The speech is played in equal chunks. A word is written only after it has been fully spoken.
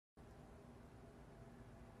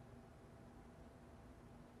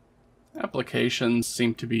applications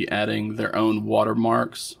seem to be adding their own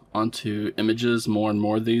watermarks onto images more and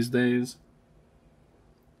more these days.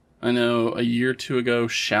 I know a year or two ago,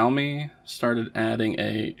 Xiaomi started adding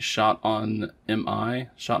a shot on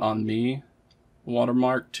me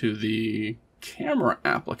watermark to the camera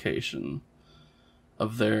application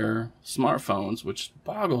of their smartphones, which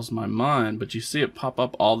boggles my mind, but you see it pop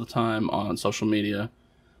up all the time on social media,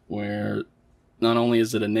 where not only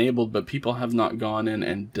is it enabled, but people have not gone in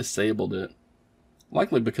and disabled it,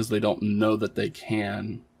 likely because they don't know that they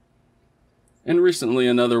can. And recently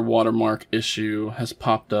another watermark issue has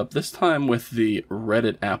popped up, this time with the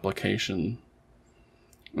Reddit application.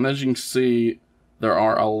 And as you can see, there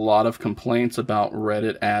are a lot of complaints about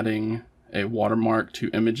Reddit adding a watermark to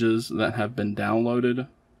images that have been downloaded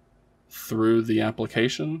through the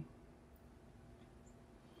application.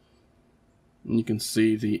 And you can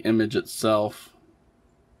see the image itself.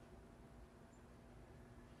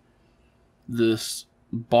 This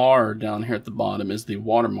bar down here at the bottom is the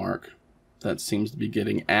watermark that seems to be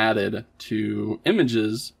getting added to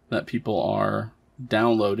images that people are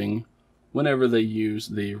downloading whenever they use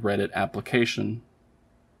the Reddit application.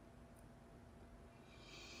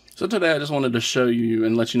 So today I just wanted to show you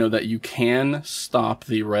and let you know that you can stop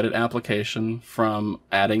the Reddit application from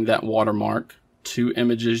adding that watermark to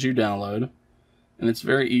images you download. And it's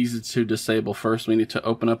very easy to disable. First, we need to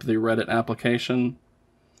open up the Reddit application.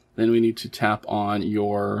 Then we need to tap on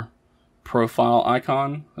your profile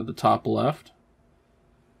icon at the top left.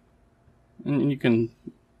 And you can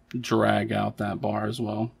drag out that bar as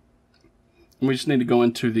well. And we just need to go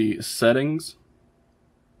into the settings.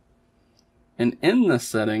 And in the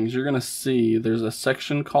settings, you're going to see there's a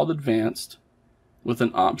section called Advanced with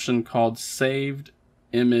an option called Saved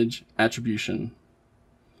Image Attribution.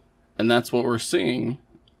 And that's what we're seeing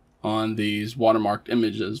on these watermarked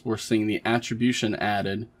images. We're seeing the attribution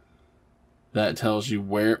added that tells you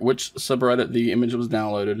which subreddit the image was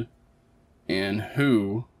downloaded and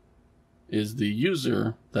who is the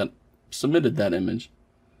user that submitted that image.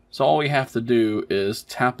 So all we have to do is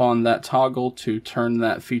tap on that toggle to turn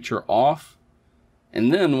that feature off.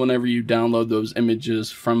 And then whenever you download those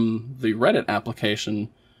images from the Reddit application,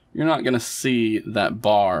 you're not going to see that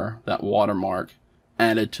bar, that watermark,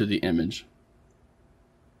 added to the image.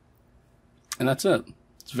 And that's it.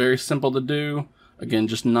 It's very simple to do. Again,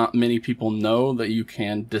 just not many people know that you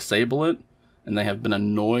can disable it, and they have been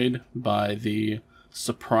annoyed by the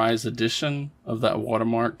surprise addition of that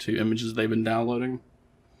watermark to images they've been downloading.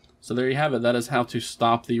 So there you have it. That is how to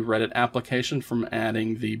stop the Reddit application from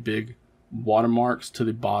adding the big watermarks to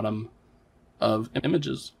the bottom of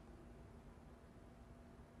images.